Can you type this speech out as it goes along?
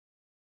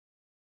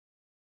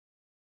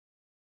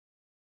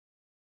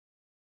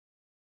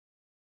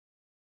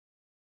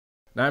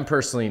Now, I'm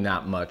personally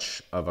not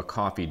much of a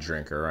coffee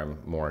drinker. I'm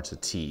more into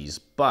teas,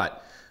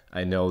 but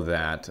I know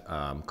that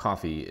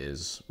coffee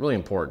is really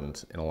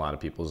important in a lot of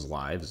people's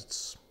lives.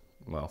 It's,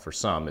 well, for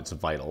some, it's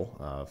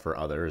vital. For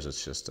others,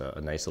 it's just a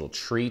nice little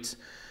treat.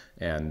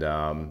 And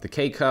the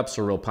K-Cups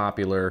are real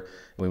popular,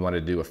 and we want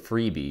to do a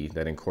freebie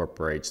that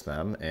incorporates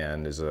them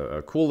and is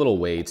a cool little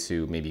way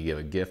to maybe give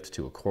a gift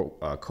to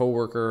a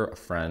coworker, a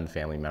friend,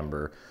 family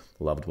member,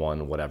 loved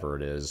one, whatever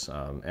it is.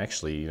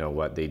 Actually, you know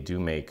what, they do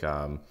make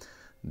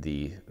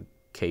the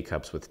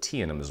K-Cups with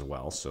tea in them as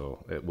well,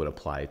 so it would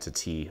apply to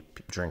tea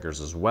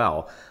drinkers as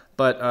well.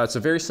 But it's a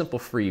very simple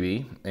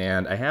freebie,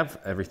 and I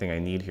have everything I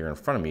need here in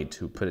front of me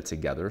to put it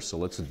together, so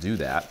let's do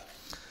that.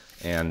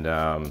 And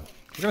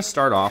we're going to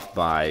start off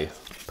by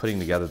putting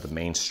together the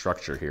main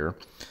structure here,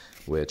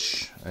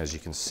 which, as you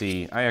can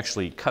see, I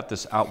actually cut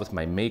this out with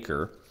my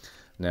maker.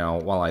 Now,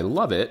 while I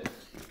love it,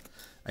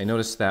 I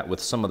noticed that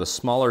with some of the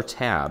smaller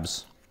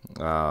tabs,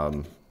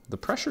 the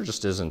pressure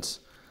just isn't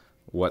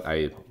what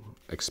I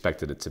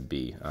expected it to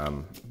be.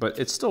 But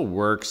it still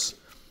works.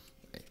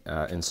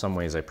 In some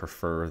ways, I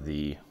prefer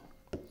the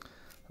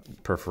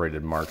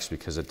perforated marks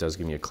because it does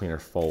give me a cleaner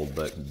fold,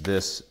 but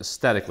this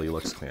aesthetically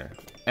looks cleaner.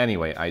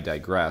 Anyway, I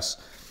digress.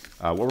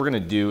 What we're going to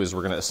do is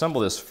we're going to assemble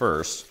this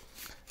first,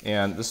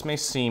 and this may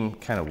seem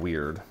kind of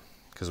weird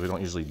because we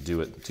don't usually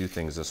do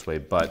things this way,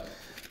 but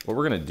what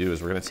we're going to do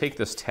is we're going to take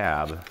this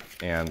tab,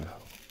 and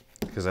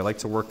because I like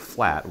to work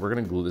flat, we're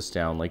going to glue this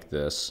down like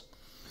this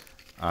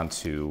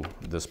onto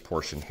this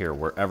portion here,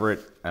 wherever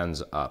it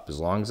ends up. As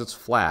long as it's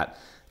flat,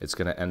 it's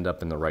going to end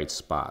up in the right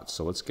spot.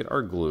 So let's get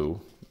our glue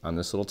on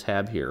this little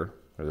tab here,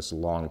 or this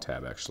long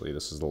tab actually.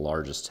 This is the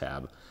largest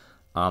tab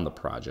on the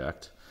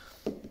project.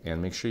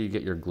 And make sure you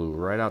get your glue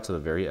right out to the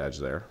very edge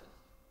there.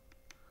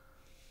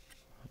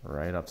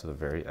 Right up to the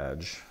very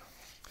edge.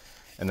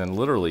 And then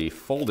literally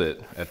fold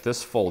it at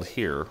this fold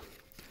here,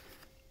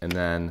 and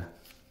then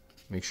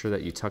make sure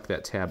that you tuck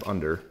that tab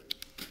under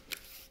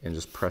and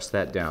just press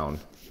that down.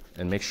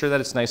 And make sure that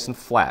it's nice and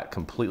flat,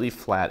 completely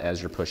flat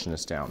as you're pushing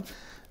this down.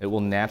 It will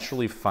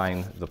naturally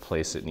find the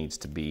place it needs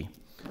to be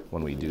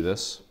when we do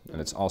this, and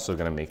it's also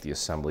going to make the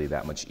assembly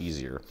that much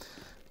easier,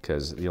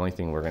 because the only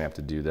thing we're going to have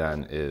to do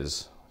then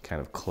is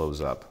kind of close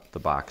up the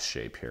box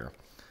shape here.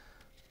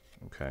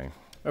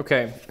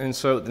 Okay, and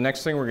so the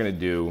next thing we're going to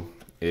do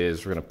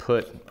is we're going to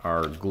put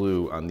our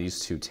glue on these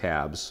two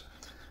tabs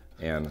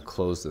and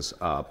close this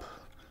up,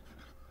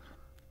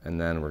 and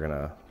then we're going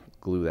to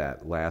glue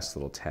that last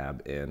little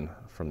tab in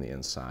from the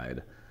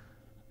inside.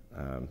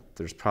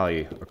 There's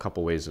probably a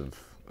couple ways of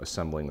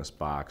assembling this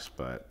box,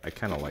 but I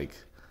kind of like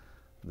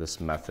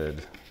this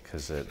method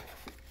because I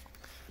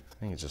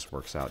think it just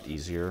works out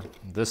easier.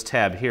 This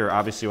tab here,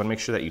 obviously you want to make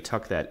sure that you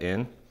tuck that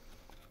in,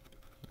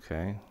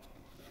 okay?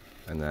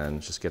 And then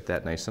just get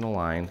that nice and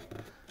aligned.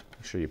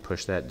 Make sure you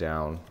push that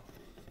down,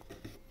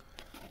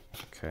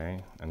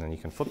 okay? And then you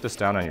can flip this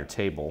down on your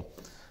table,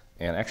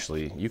 and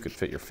actually you could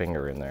fit your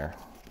finger in there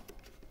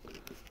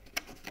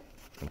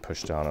and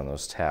push down on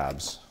those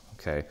tabs,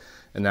 okay?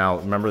 And now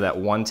remember that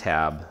one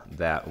tab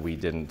that we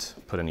didn't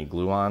put any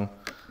glue on?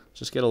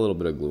 Just get a little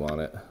bit of glue on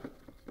it.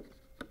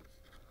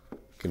 You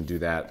can do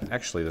that.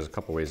 Actually, there's a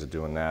couple ways of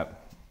doing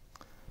that.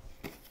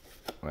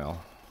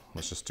 Well,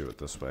 let's just do it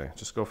this way.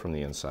 Just go from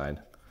the inside.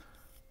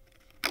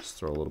 Just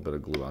throw a little bit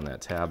of glue on that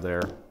tab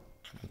there.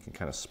 You can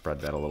kind of spread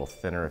that a little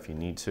thinner if you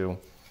need to.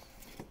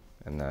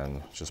 And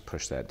then just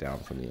push that down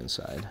from the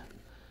inside.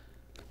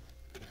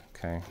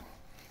 Okay.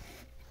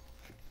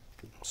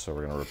 So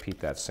we're going to repeat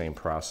that same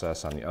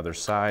process on the other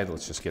side.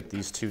 Let's just get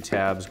these two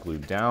tabs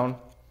glued down.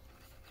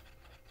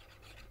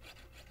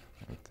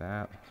 Like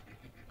that.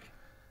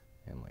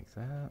 And like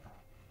that.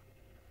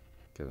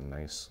 Get a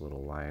nice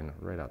little line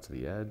right out to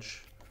the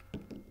edge.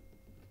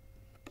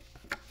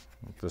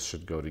 This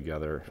should go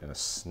together in a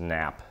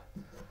snap.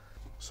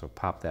 So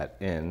pop that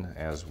in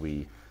as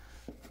we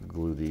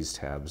glue these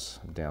tabs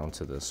down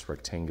to this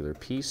rectangular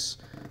piece.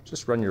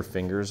 Just run your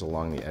fingers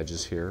along the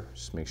edges here.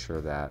 Just make sure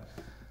that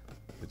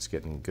it's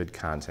getting good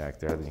contact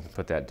there. Then you can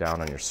put that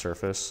down on your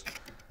surface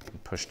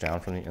and push down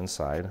from the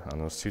inside on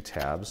those two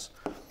tabs.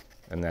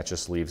 And that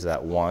just leaves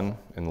that one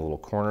in the little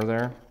corner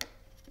there.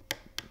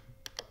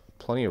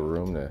 Plenty of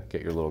room to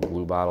get your little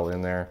glue bottle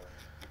in there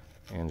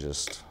and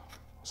just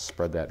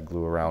spread that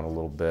glue around a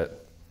little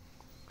bit.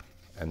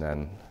 And then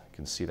you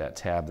can see that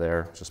tab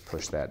there. Just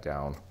push that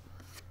down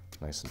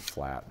nice and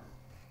flat.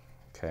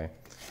 Okay,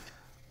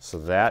 so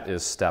that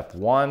is step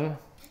one.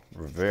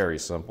 Very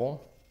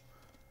simple.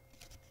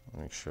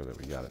 Make sure that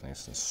we got it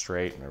nice and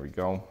straight. There we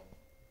go.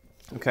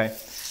 Okay,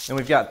 and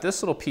we've got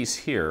this little piece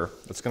here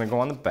that's going to go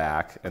on the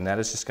back, and that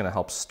is just going to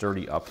help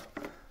sturdy up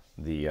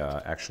the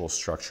actual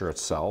structure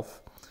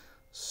itself.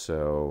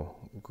 So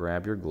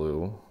grab your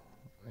glue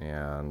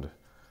and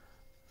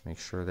make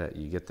sure that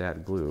you get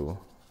that glue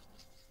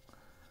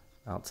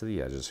out to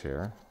the edges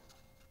here.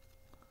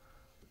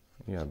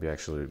 You know,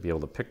 actually be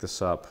able to pick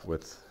this up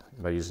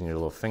by using your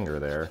little finger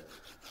there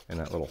in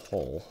that little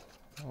hole.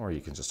 Or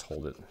you can just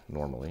hold it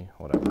normally,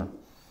 whatever.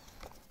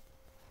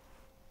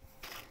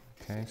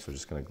 Okay, so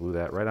just gonna glue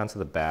that right onto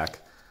the back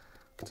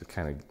to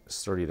kind of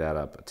sturdy that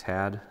up a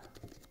tad.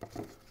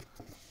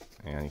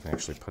 And you can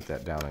actually put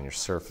that down on your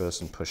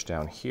surface and push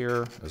down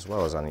here as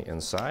well as on the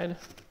inside.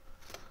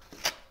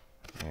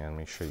 And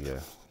make sure you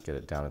get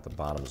it down at the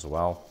bottom as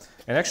well.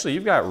 And actually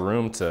you've got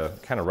room to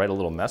kind of write a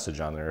little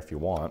message on there if you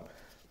want.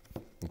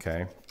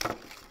 Okay.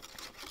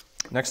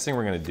 Next thing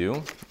we're gonna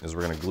do is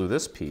we're gonna glue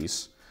this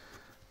piece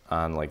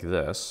on like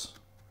this.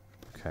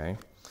 Okay.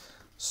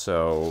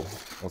 So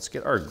let's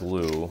get our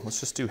glue.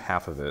 Let's just do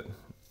half of it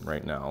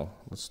right now.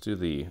 Let's do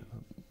the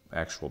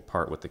actual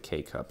part with the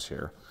K-cups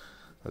here,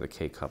 or the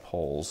K-cup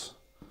holes.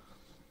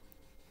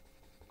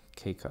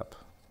 K-cup.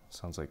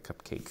 Sounds like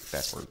cupcake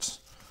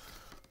backwards.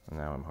 And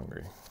now I'm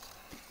hungry.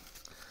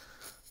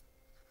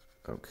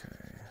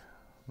 Okay,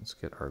 let's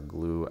get our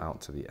glue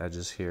out to the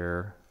edges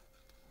here.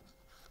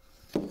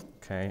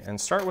 Okay, and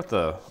start with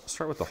the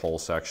hole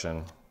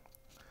section.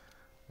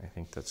 I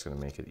think that's going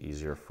to make it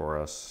easier for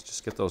us.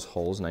 Just get those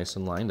holes nice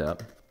and lined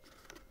up.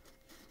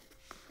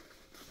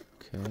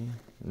 Okay,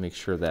 make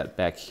sure that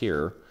back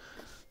here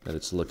that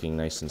it's looking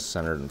nice and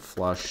centered and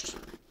flushed,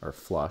 or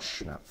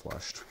flush, not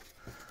flushed.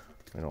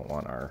 We don't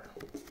want our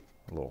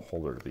little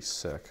holder to be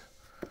sick.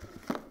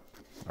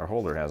 Our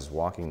holder has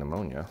walking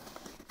pneumonia.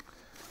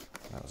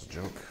 That was a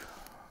joke.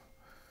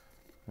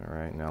 All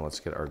right, now let's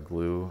get our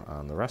glue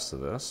on the rest of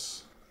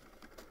this.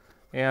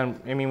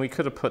 And I mean, we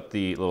could have put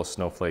the little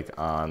snowflake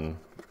on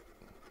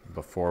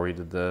before we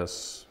did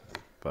this,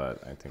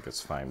 but I think it's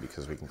fine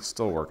because we can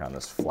still work on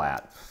this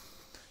flat.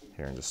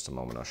 Here in just a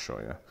moment, I'll show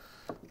you.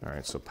 All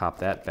right, so pop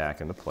that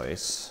back into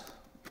place.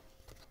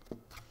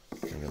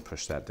 I'm gonna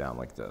push that down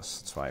like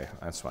this.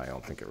 That's why I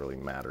don't think it really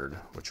mattered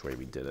which way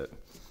we did it.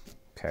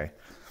 Okay,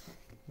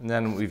 and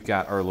then we've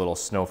got our little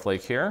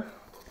snowflake here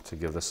to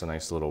give this a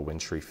nice little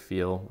wintry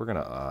feel. We're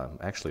gonna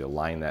actually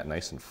align that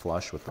nice and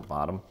flush with the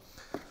bottom.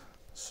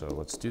 So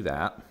let's do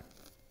that.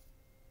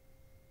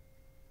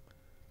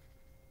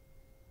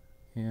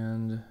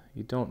 And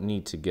you don't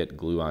need to get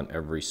glue on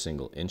every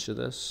single inch of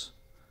this.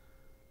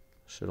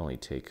 Should only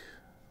take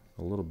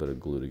a little bit of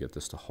glue to get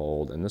this to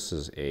hold. And this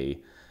is a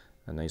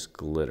nice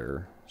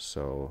glitter.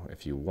 So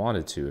if you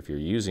wanted to, if you're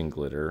using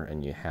glitter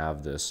and you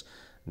have this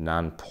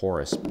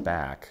non-porous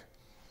back,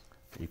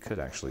 you could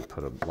actually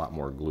put a lot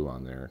more glue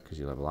on there because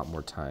you'll have a lot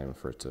more time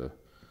for it to,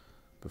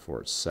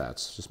 before it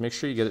sets. Just make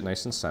sure you get it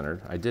nice and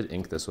centered. I did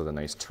ink this with a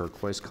nice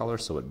turquoise color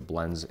so it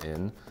blends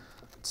in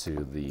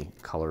to the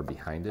color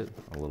behind it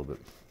a little bit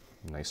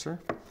nicer.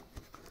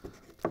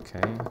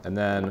 Okay, and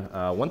then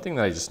one thing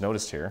that I just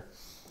noticed here,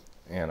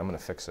 and I'm gonna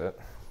fix it,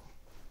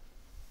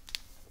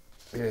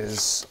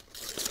 is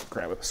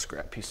grab a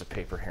scrap piece of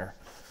paper here.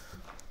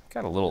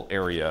 Got a little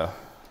area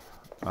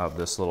of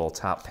this little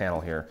top panel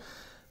here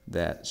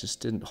that just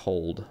didn't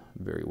hold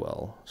very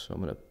well. So I'm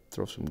gonna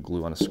throw some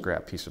glue on a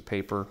scrap piece of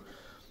paper,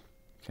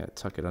 kind of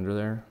tuck it under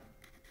there,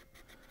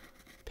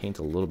 paint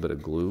a little bit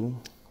of glue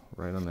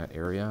right on that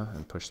area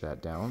and push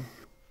that down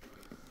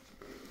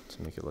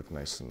to make it look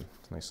nice and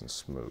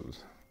smooth,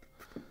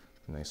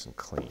 nice and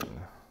clean.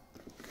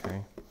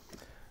 Okay,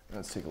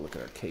 let's take a look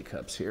at our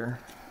K-cups here.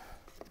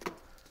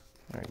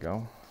 There you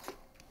go. A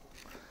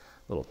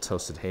little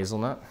toasted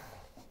hazelnut.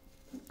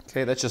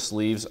 Okay, that just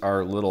leaves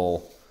our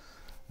little,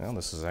 well,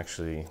 this is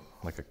actually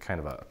like a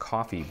kind of a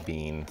coffee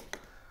bean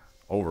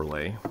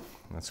overlay.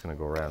 That's gonna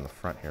go right on the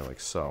front here like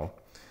so.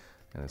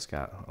 And it's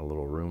got a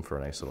little room for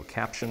a nice little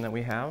caption that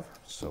we have.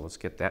 So let's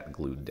get that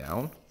glued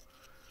down.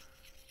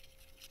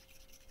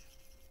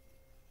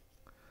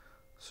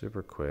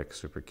 Super quick,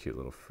 super cute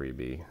little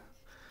freebie. You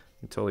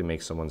can totally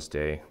make someone's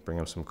day, bring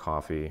them some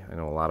coffee. I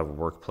know a lot of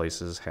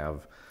workplaces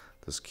have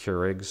this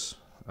Keurigs.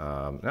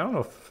 I don't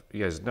know if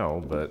you guys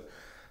know, but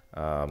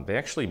they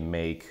actually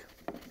make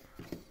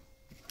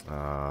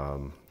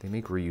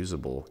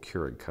reusable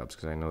Keurig cups,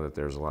 because I know that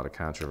there's a lot of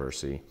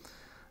controversy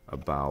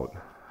about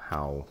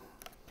how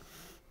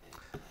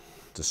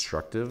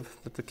destructive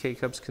that the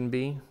K-cups can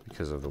be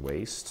because of the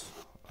waste.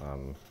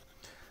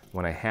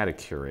 When I had a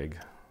Keurig,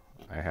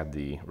 I had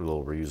the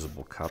little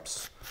reusable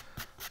cups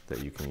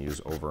that you can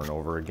use over and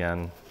over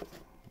again,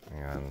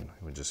 and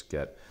we just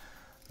get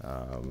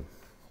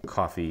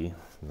coffee,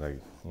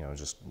 like, you know,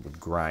 just would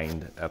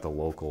grind at the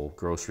local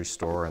grocery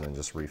store and then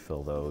just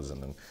refill those.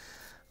 And then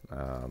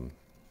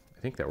I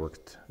think that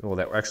worked. Well,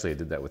 that actually I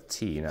did that with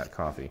tea, not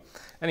coffee.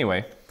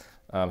 Anyway,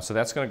 so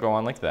that's going to go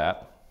on like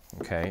that.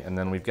 Okay, and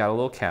then we've got a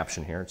little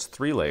caption here. It's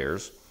 3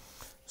 layers.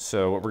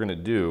 So what we're going to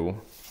do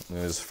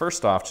is,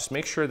 first off, just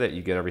make sure that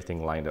you get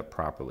everything lined up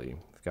properly.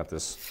 We've got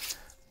this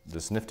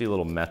nifty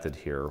little method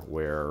here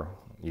where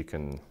you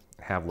can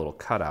have little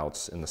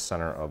cutouts in the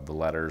center of the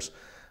letters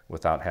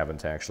without having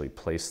to actually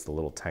place the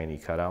little tiny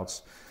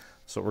cutouts.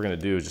 So what we're going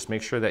to do is just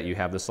make sure that you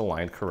have this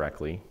aligned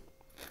correctly.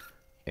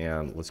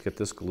 And let's get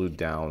this glued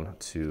down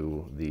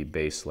to the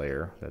base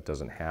layer that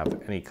doesn't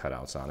have any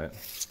cutouts on it,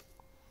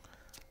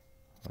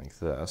 like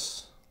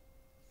this.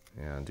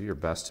 And do your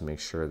best to make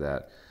sure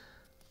that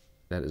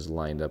that is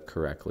lined up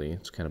correctly.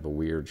 It's kind of a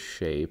weird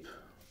shape.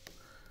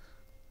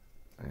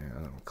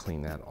 And I'll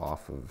clean that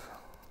off of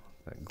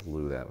that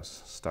glue that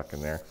was stuck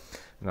in there.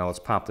 Now let's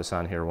pop this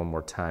on here one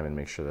more time and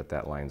make sure that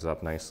that lines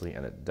up nicely,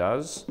 and it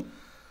does.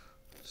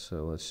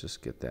 So let's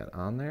just get that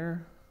on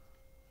there.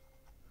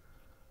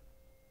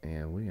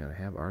 And we're gonna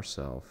have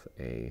ourselves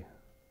a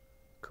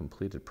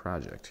completed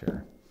project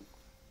here.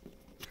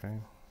 Okay,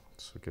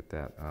 so get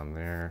that on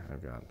there.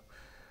 I've got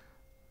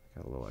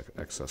a little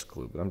excess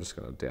glue, but I'm just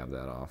gonna dab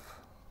that off.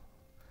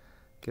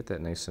 Get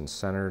that nice and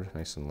centered,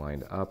 nice and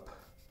lined up.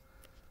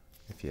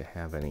 If you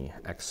have any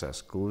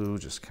excess glue,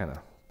 just kind of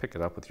pick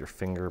it up with your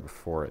finger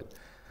before it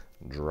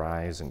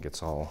dries and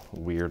gets all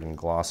weird and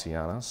glossy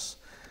on us.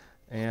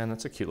 And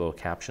that's a cute little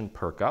caption,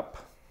 perk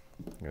up.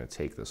 I'm gonna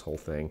take this whole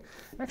thing.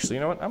 Actually,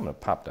 you know what? I'm gonna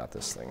pop dot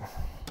this thing.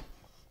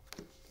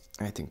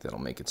 I think that'll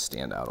make it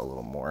stand out a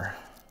little more.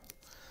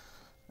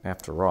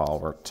 After all,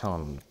 we're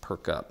telling them to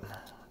perk up.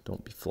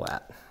 Don't be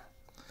flat.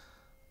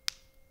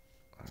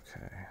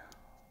 Okay.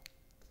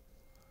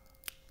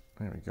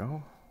 There we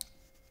go.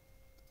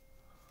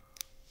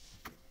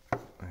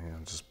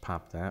 And just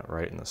pop that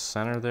right in the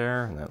center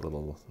there, in that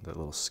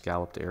little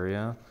scalloped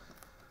area.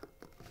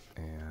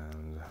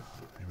 And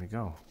there we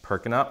go.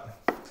 Perking up.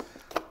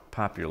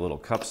 Pop your little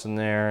cups in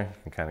there. You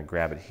can kind of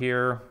grab it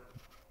here,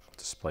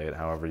 display it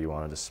however you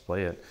want to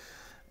display it.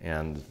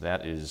 And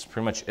that is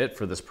pretty much it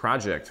for this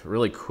project.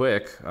 Really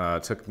quick.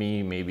 It took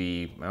me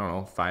maybe, I don't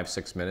know,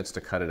 5-6 minutes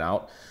to cut it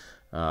out.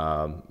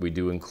 We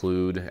do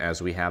include,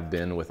 as we have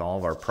been with all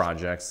of our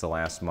projects the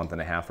last month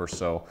and a half or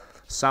so,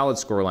 solid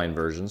scoreline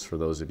versions for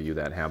those of you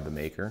that have the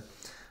maker.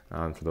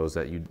 For those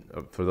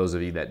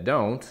of you that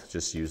don't,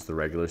 just use the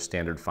regular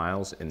standard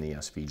files in the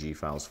SVG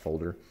files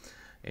folder,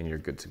 and you're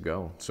good to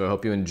go. So I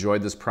hope you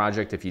enjoyed this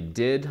project. If you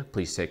did,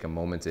 please take a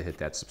moment to hit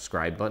that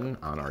subscribe button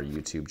on our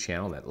YouTube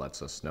channel. That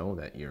lets us know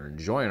that you're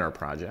enjoying our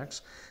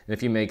projects. And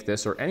if you make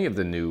this or any of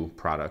the new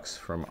products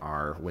from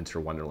our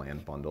Winter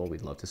Wonderland bundle,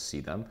 we'd love to see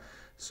them.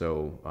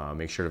 So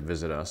make sure to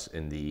visit us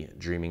in the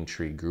Dreaming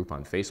Tree group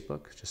on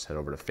Facebook. Just head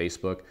over to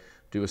Facebook,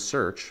 do a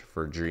search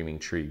for Dreaming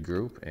Tree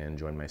group, and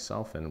join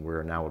myself. And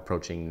we're now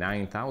approaching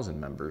 9,000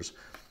 members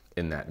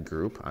in that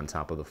group, on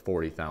top of the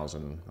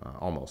 40,000,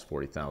 almost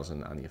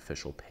 40,000 on the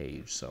official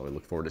page. So I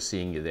look forward to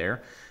seeing you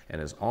there. And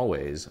as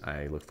always,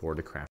 I look forward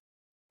to crafting.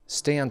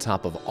 Stay on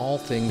top of all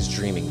things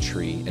Dreaming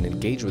Tree and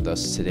engage with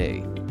us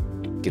today.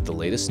 Get the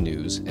latest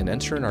news and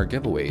enter in our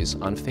giveaways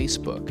on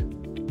Facebook.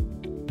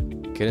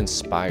 Get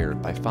inspired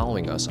by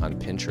following us on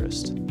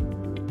Pinterest.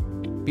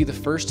 Be the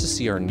first to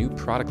see our new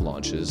product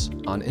launches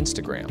on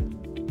Instagram.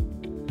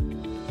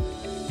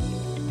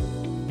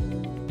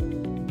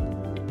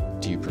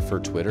 Do you prefer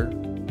Twitter?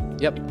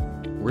 Yep,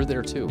 we're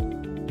there too.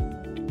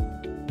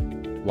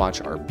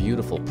 Watch our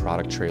beautiful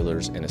product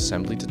trailers and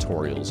assembly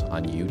tutorials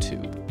on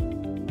YouTube.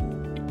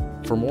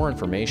 For more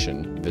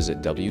information,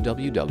 visit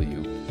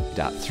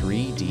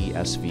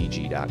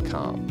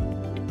www.3dsvg.com.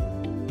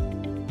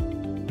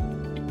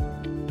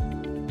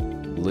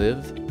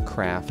 Live,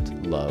 craft,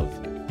 love,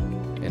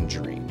 and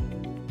dream.